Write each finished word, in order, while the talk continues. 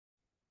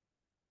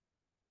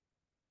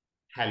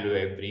Hello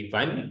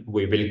everyone,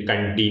 we will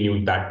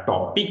continue the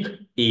topic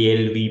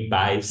ALV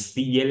by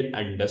CL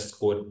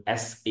underscore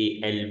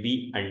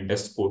SALV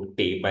underscore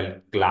table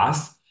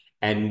class,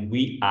 and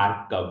we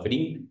are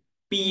covering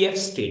PF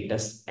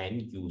status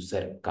and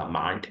user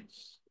command.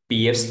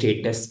 PF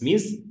status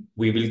means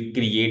we will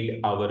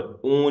create our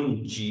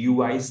own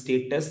GUI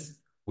status.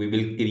 We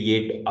will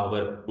create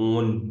our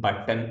own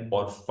button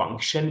or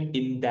function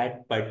in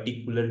that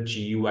particular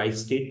GUI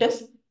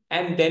status,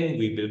 and then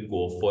we will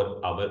go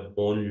for our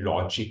own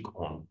logic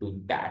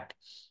onto that.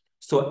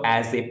 So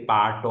as a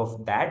part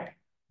of that,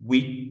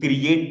 we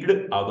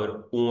created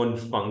our own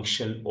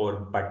function or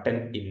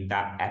button in the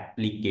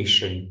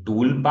application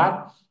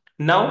toolbar.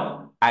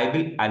 Now I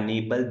will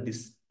enable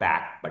this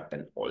back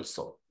button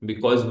also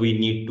because we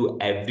need to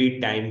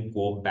every time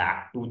go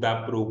back to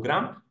the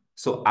program.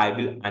 So I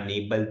will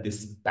enable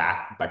this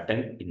back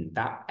button in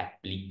the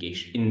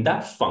application, in the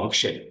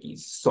function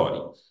keys.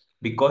 Sorry,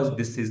 because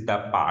this is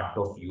the part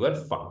of your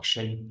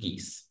function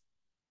keys.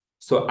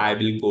 So I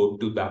will go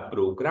to the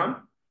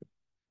program.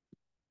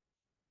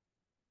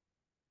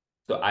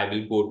 So I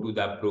will go to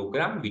the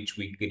program which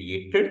we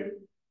created.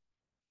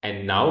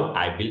 And now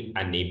I will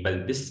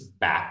enable this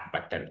back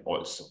button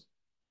also,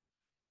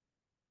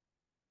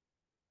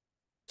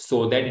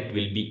 so that it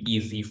will be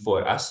easy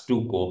for us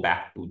to go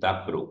back to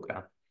the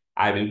program.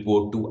 I will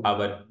go to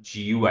our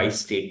GUI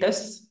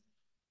status.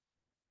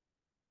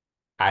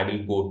 I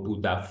will go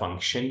to the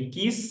function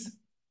keys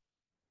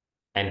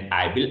and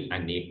I will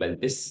enable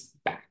this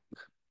back.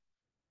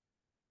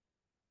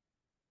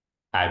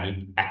 I will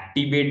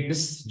activate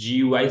this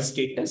GUI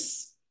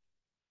status.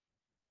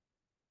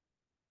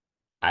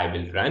 I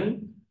will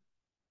run.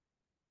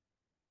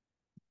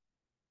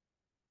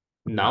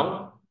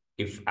 Now,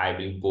 if I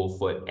will go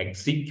for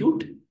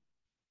execute,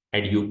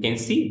 and you can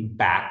see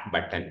back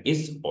button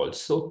is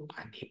also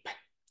enabled.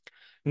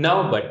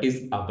 Now, what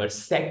is our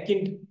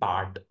second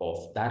part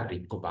of the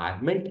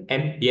requirement?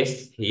 And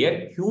yes,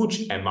 here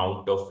huge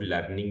amount of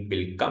learning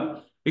will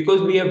come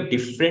because we have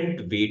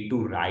different way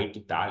to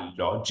write the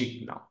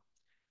logic now.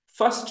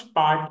 First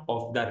part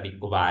of the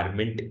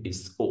requirement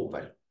is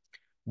over.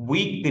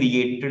 We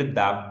created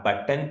the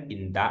button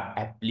in the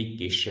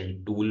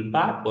application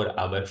toolbar or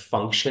our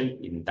function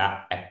in the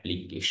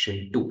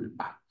application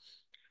toolbar.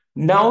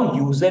 Now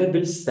user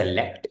will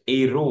select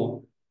a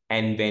row,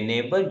 and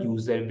whenever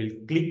user will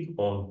click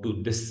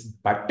onto this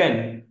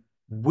button,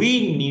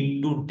 we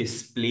need to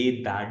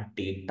display the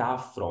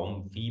data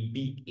from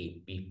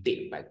VBAP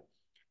table.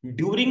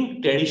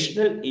 During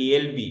traditional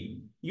ALV,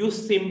 you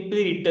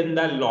simply return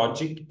the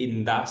logic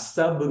in the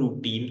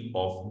subroutine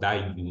of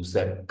the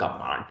user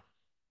command.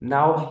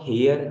 Now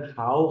here,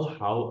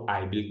 how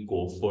I will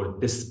go for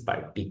this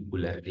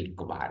particular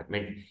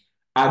requirement.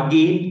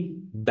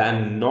 Again, the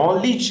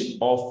knowledge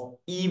of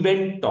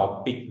event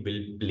topic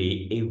will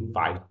play a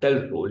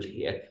vital role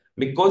here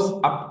because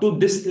up to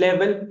this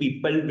level,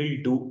 people will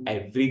do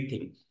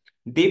everything.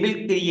 They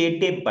will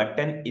create a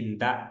button in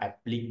the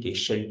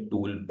application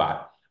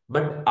toolbar.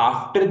 But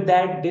after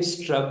that, they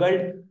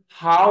struggled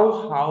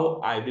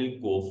how I will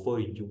go for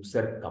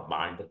user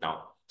command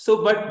now.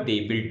 So what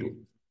they will do?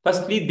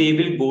 Firstly, they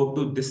will go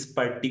to this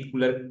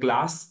particular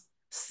class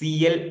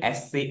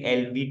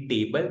CLSALV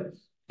table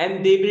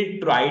and they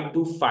will try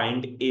to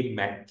find a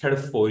method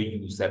for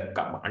user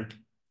command.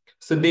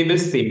 So they will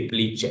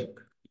simply check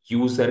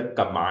user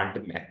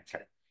command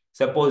method.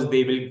 Suppose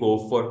they will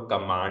go for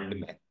command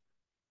method.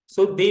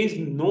 So there is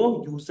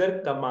no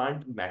user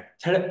command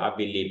method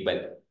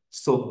available.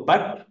 So,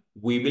 but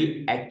we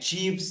will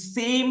achieve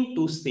same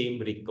to same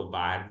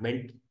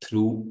requirement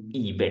through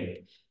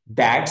event.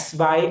 That's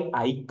why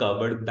I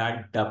covered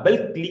the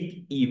double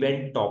click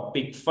event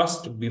topic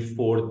first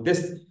before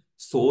this,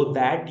 so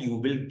that you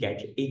will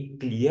get a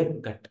clear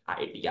cut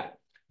idea.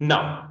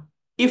 Now,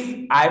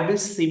 if I will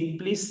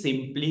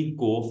simply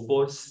go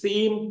for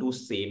same to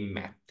same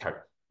method,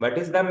 what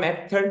is the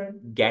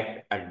method?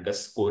 Get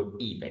underscore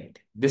event.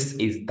 This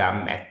is the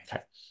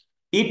method.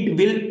 It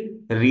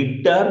will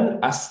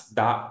return us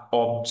the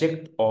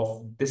object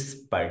of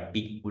this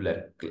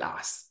particular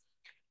class.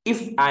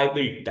 If I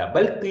will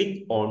double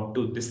click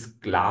onto this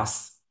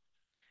class,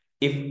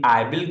 if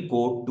I will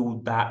go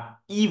to the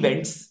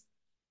events,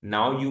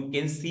 now you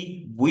can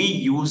see we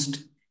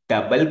used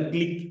double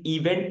click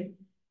event.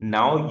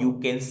 Now you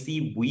can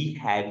see we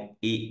have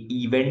a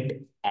event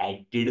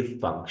added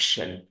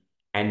function.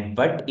 And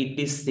what it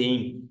is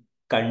saying,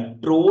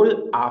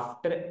 control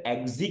after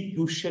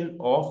execution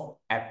of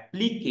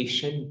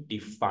application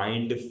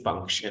defined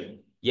function.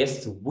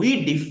 Yes,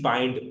 we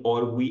defined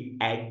or we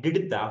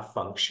added the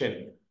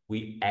function.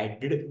 We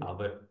added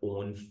our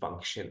own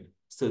function.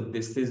 So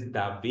this is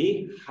the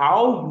way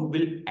how you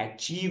will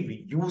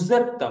achieve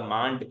user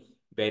command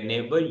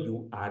whenever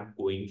you are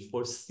going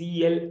for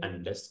CL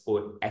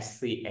underscore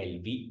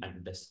SALV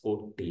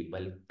underscore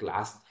table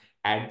class.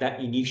 At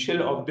the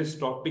initial of this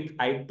topic,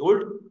 I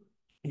told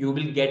you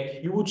will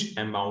get huge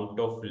amount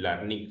of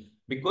learning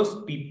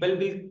because people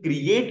will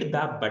create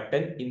the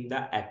button in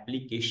the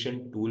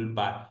application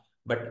toolbar.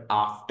 But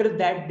after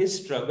that,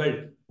 this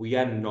struggle, we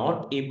are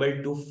not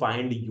able to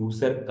find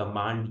user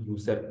command,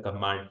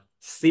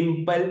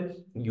 Simple,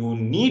 you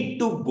need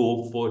to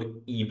go for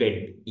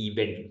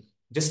event.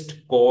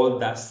 Just call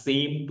the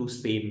same to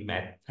same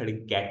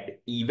method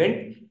get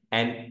event,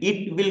 and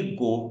it will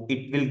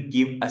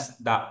give us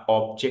the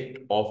object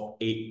of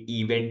a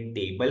event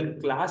table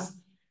class.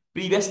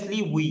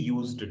 Previously, we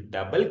used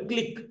double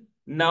click.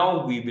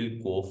 Now we will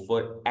go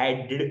for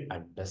added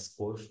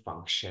underscore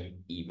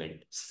function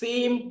event.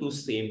 Same to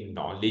same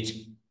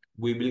knowledge.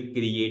 We will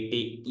create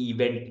a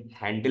event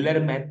handler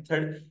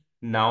method.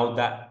 Now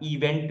the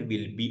event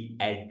will be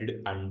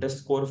added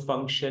underscore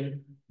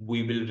function.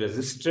 We will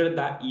register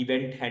the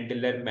event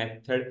handler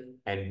method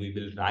and we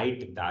will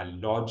write the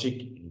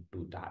logic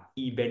into the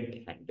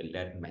event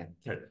handler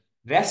method.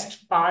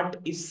 Rest part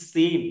is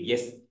same,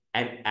 yes.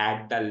 And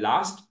at the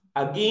last,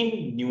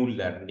 again, new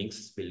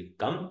learnings will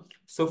come.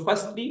 So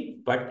firstly,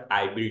 what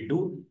I will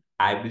do,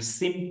 I will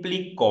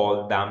simply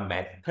call the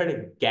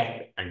method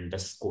get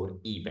underscore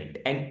event.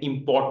 An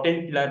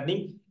important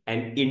learning,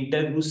 and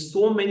interview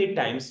so many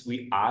times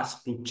we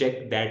ask to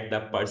check that the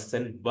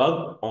person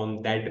worked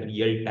on that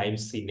real-time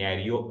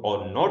scenario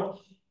or not.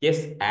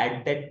 Yes,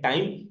 at that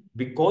time,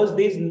 because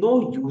there is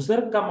no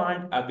user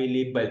command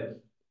available,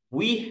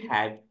 we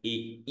have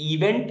a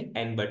event,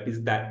 and what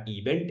is the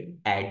event?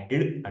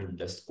 Added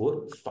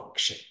underscore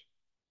function.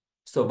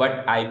 So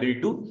what I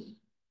will do,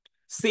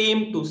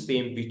 same to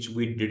same which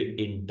we did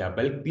in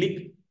double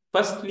click.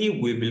 Firstly,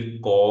 we will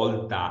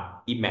call the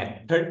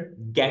method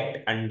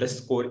get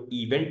underscore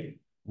event.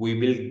 We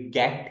will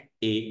get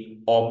a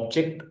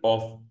object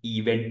of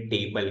event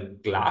table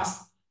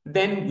class.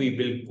 Then we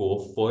will go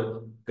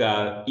for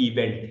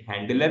event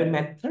handler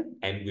method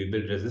and we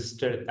will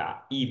register the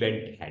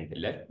event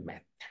handler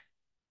method.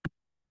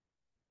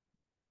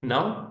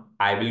 Now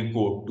I will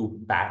go to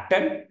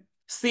pattern.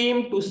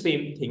 Same to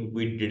same thing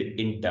we did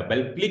in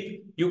double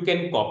click. You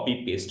can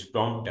copy paste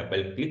from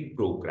double click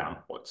program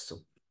also.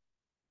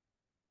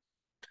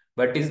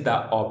 What is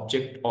the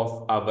object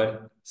of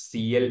our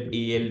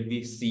CLSALV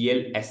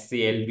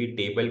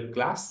table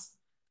class?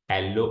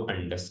 Hello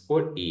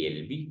underscore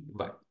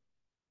ALV1.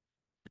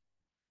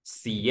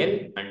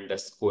 CL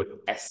underscore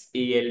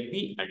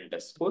SALV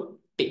underscore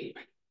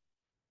table.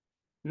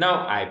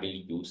 Now I will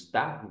use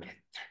the method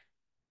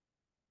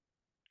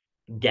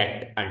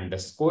get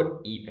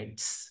underscore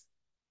events.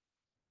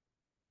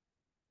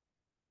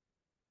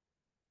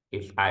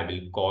 If I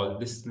will call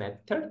this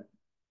method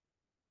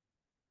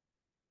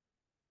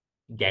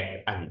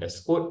get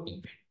underscore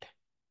event,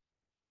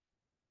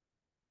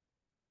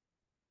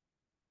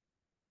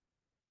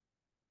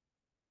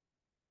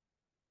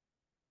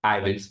 I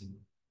will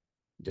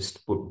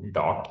just put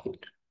dot here.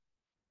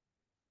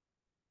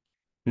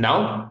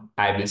 Now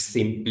I will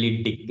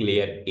simply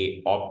declare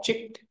a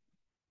object.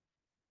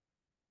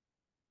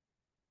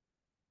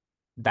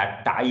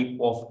 The type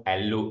of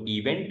LO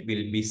event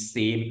will be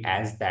same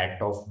as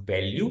that of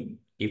value.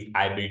 If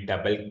I will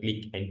double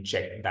click and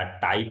check the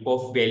type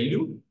of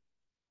value,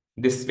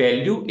 this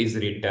value is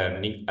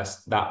returning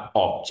us the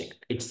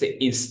object. It's an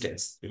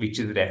instance which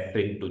is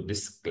referring to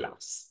this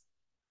class.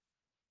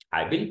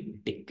 I will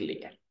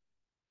declare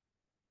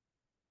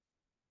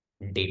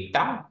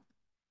data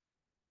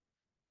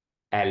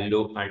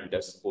LO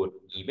underscore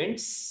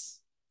events.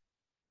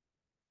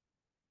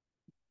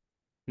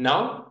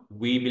 Now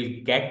we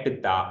will get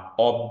the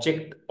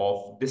object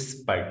of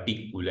this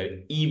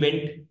particular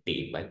event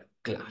table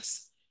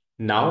class.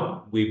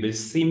 Now we will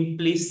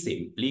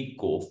simply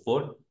go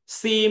for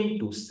same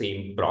to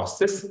same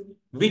process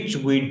which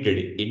we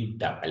did in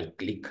double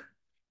click.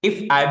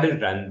 If I will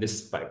run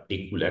this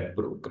particular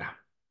program,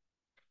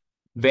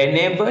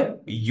 whenever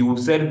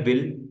user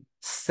will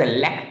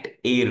select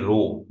a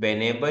row,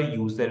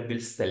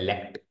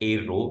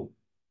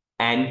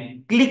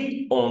 and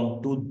click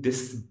onto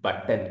this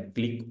button,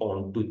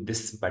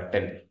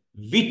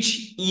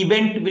 which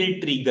event will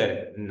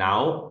trigger?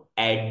 Now,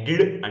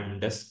 added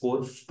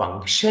underscore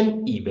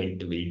function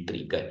event will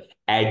trigger.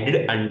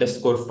 Added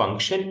underscore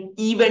function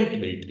event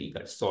will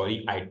trigger.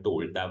 Sorry, I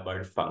told the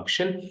word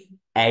function.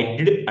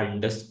 Added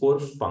underscore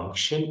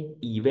function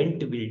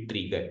event will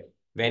trigger.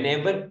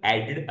 Whenever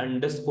added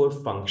underscore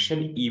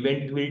function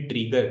event will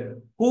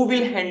trigger, who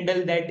will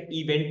handle that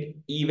event?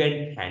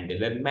 Event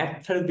handler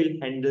method will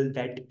handle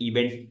that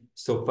event.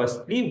 So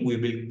firstly, we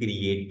will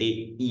create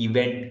a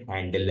event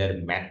handler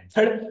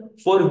method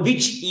for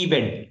which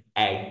event?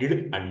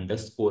 Added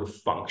underscore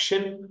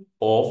function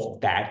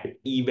of that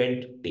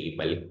event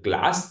table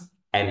class.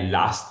 And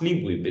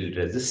lastly, we will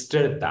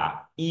register the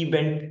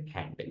event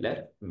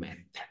handler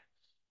method.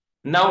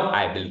 Now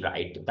I will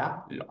write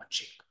the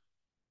logic.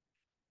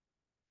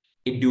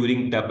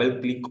 During double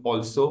click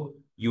also,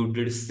 you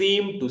did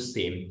same to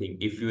same thing.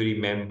 If you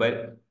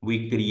remember,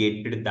 we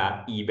created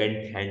the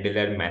event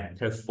handler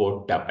method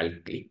for double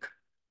click.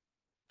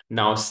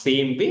 Now,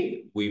 same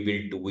way, we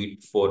will do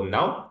it for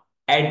now,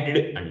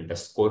 added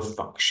underscore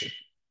function.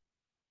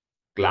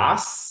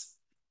 Class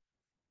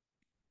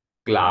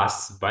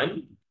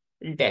 1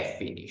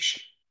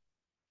 definition.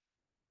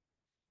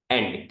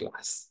 end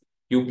class.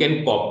 You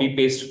can copy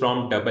paste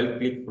from double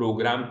click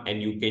program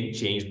and you can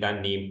change the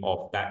name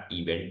of the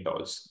event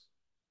also.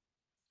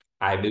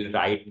 I will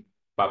write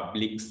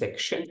public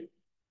section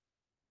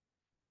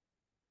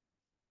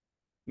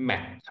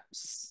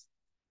methods.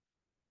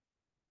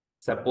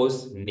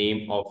 Suppose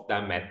name of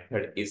the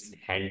method is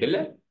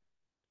handler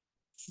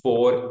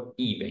for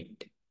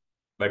event.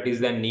 What is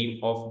the name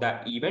of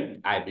the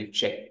event? I will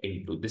check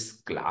into this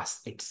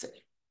class itself.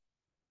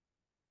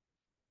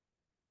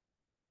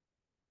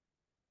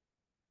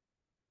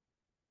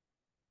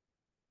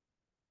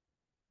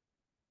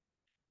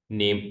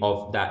 Name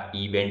of the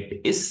event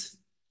is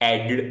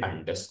added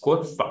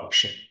underscore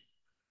function.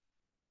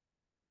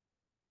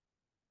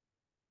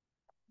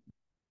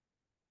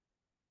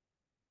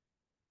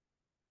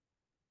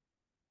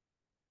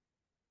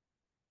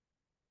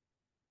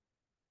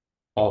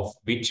 Of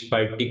which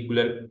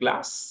particular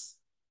class?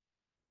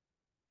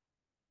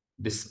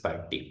 This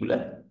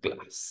particular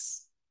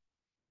class.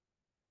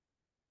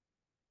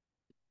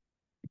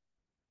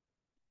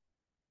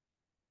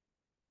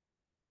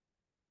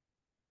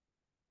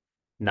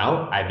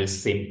 Now I will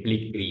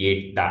simply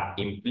create the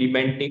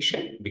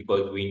implementation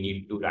because we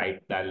need to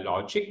write the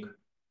logic.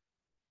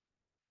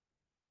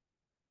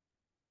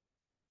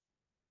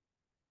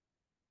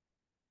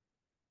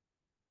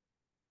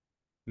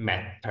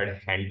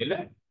 Method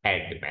handler,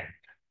 add method.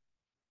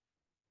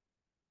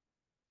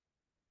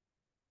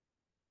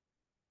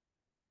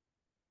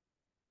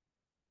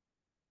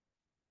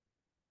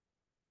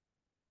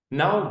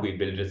 Now we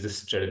will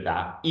register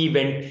the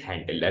event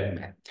handler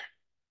method.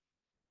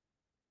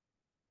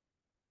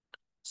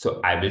 So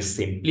I will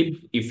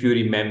simply, if you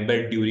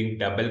remember during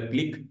double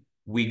click,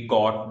 we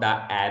got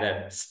the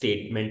error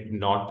statement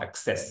not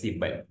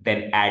accessible.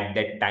 Then at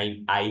that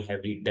time, I have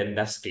written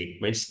the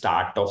statement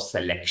start of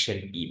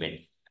selection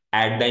event.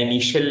 At the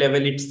initial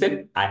level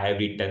itself, I have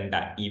written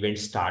the event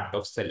start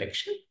of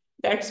selection.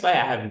 That's why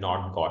I have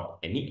not got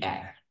any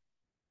error.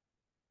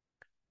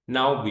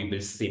 Now we will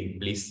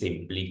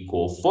simply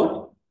go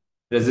for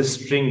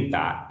registering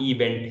the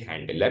event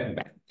handler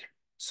method.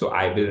 So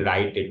I will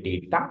write a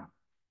data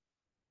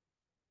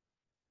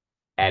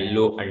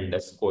allo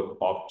underscore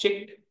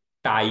object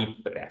type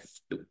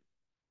ref2.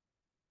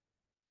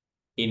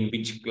 In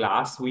which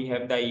class we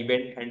have the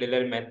event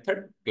handler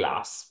method?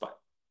 Class 1.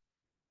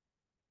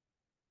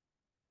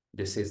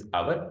 This is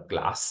our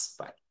class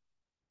 1.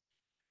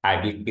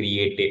 I will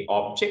create a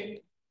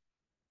object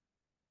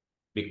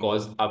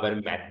because our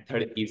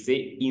method is a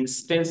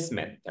instance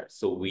method.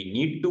 So we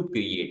need to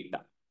create the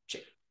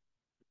object.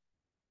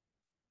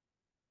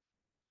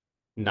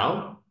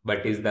 Now,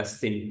 what is the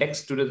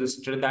syntax to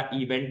register the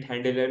event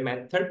handler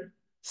method?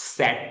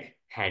 Set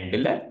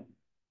handler.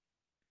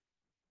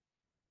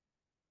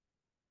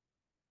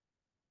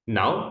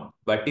 Now,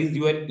 what is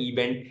your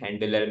event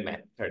handler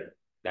method?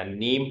 The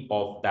name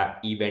of the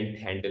event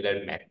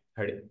handler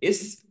method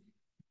is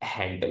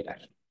handler.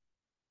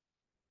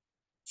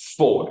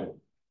 4.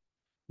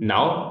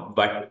 Now,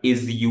 what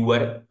is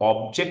your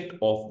object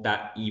of the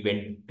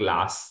event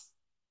class?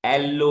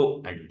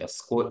 Allo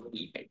underscore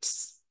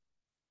events.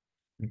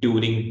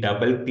 During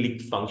double click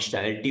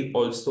functionality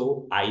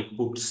also, I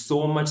put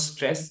so much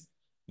stress.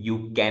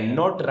 You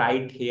cannot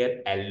write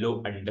here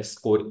allo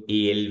underscore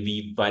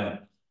ALV1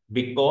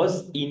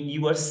 because in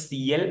your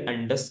CL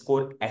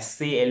underscore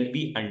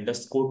SALV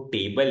underscore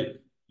table,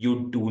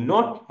 you do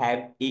not have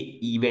a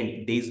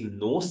event. There is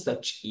no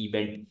such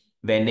event.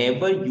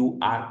 Whenever you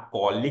are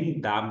calling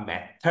the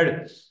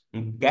method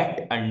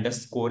get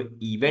underscore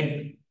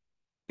event,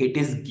 it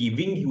is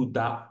giving you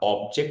the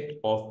object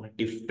of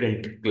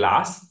different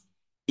class.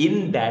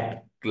 In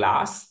that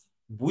class,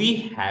 we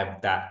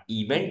have the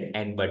event,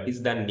 and what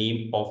is the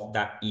name of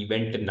the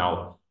event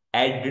now?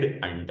 Added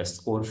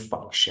underscore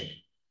function.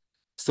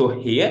 So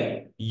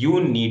here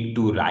you need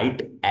to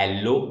write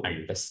allo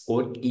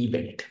underscore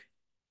event,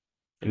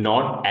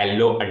 not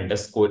allo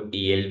underscore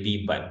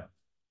ALV1.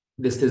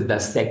 This is the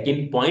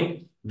second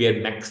point where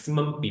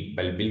maximum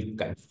people will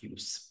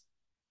confuse.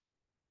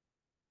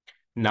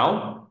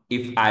 Now,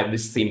 if I will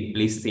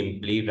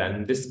simply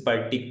run this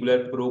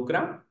particular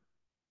program,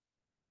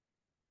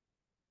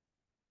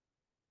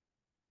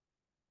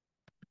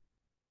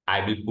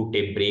 I will put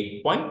a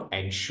breakpoint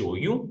and show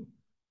you.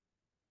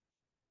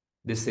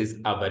 This is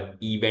our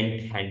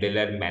event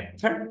handler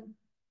method.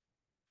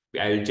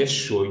 I'll just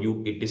show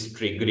you it is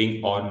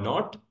triggering or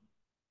not.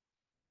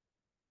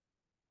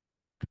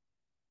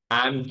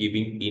 I'm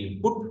giving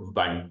input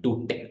 1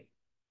 to 10.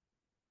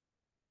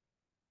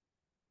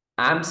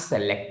 I'm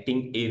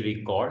selecting a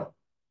record.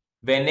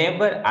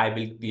 Whenever I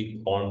will click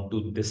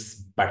onto this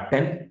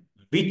button,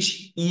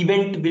 which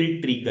event will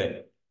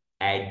trigger?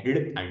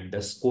 Added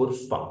underscore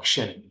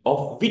function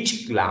of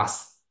which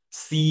class?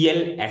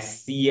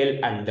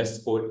 SCL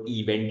underscore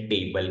event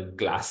table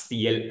class,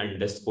 CL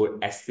underscore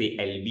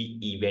SALV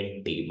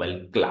event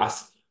table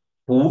class.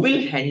 Who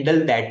will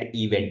handle that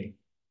event?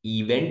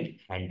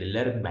 Event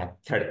handler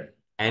method.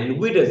 And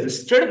we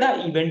registered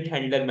the event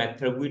handler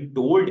method. We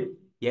told,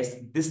 yes,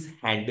 this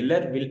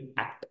handler will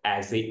act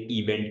as a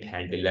event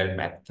handler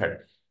method.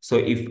 So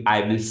if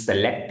I will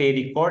select a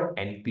record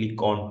and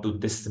click on to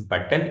this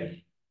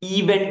button,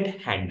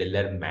 event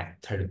handler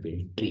method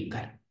will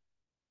trigger.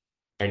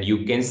 And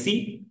you can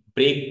see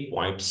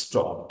breakpoint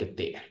stopped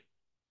there.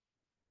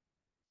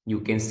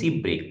 You can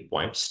see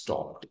breakpoint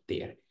stopped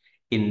there.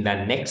 In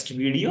the next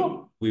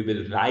video, we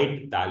will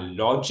write the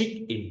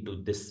logic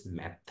into this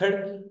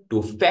method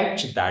to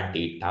fetch the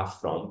data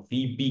from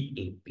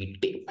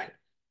VBAP table.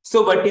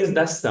 So what is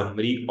the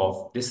summary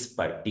of this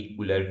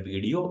particular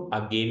video?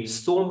 Again,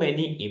 so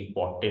many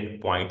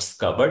important points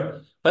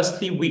covered.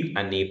 Firstly, we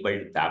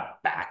enabled the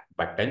back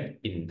button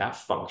in the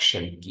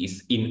function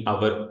keys. In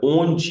our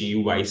own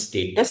GUI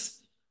status,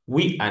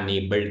 we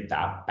enabled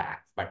the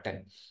back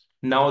button.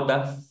 Now,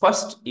 the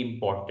first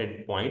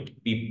important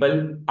point,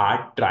 people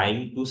are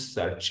trying to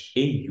search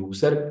a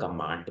user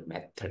command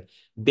method.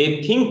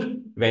 They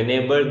think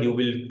whenever you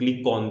will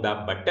click on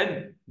the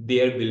button,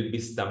 there will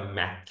be some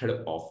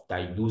method of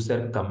the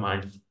user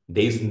command.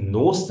 There is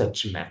no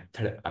such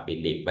method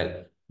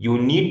available. You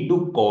need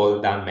to call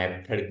the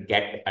method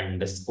get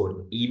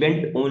underscore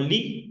event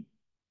only.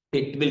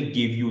 It will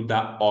give you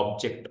the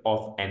object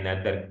of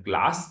another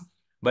class.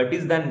 What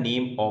is the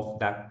name of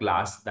the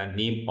class? The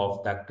name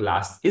of the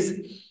class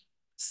is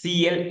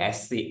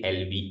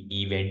CLSALV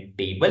event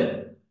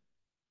table.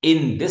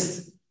 In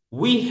this,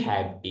 we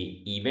have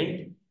a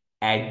event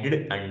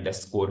added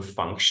underscore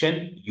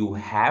function. You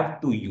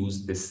have to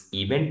use this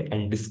event,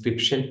 and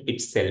description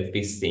itself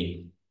is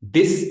saying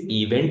this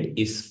event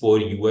is for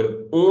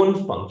your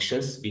own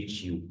functions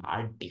which you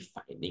are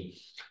defining.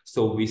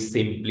 So we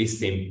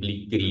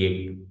simply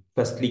create,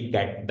 firstly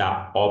get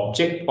the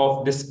object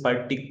of this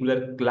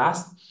particular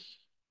class.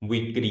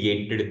 We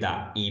created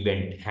the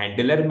event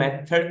handler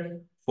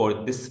method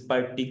for this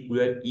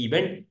particular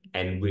event,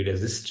 and we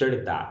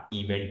registered the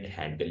event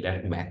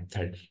handler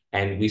method.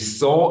 And we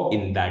saw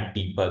in that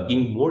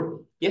debugging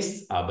mode,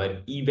 yes,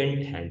 our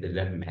event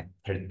handler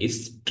method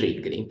is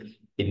triggering.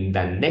 In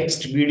the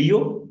next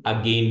video,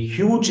 again,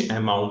 huge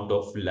amount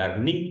of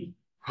learning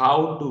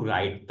how to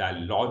write the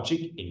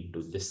logic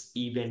into this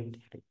event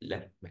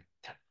handler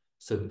method.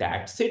 So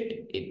that's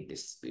it in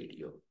this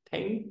video.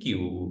 Thank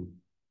you.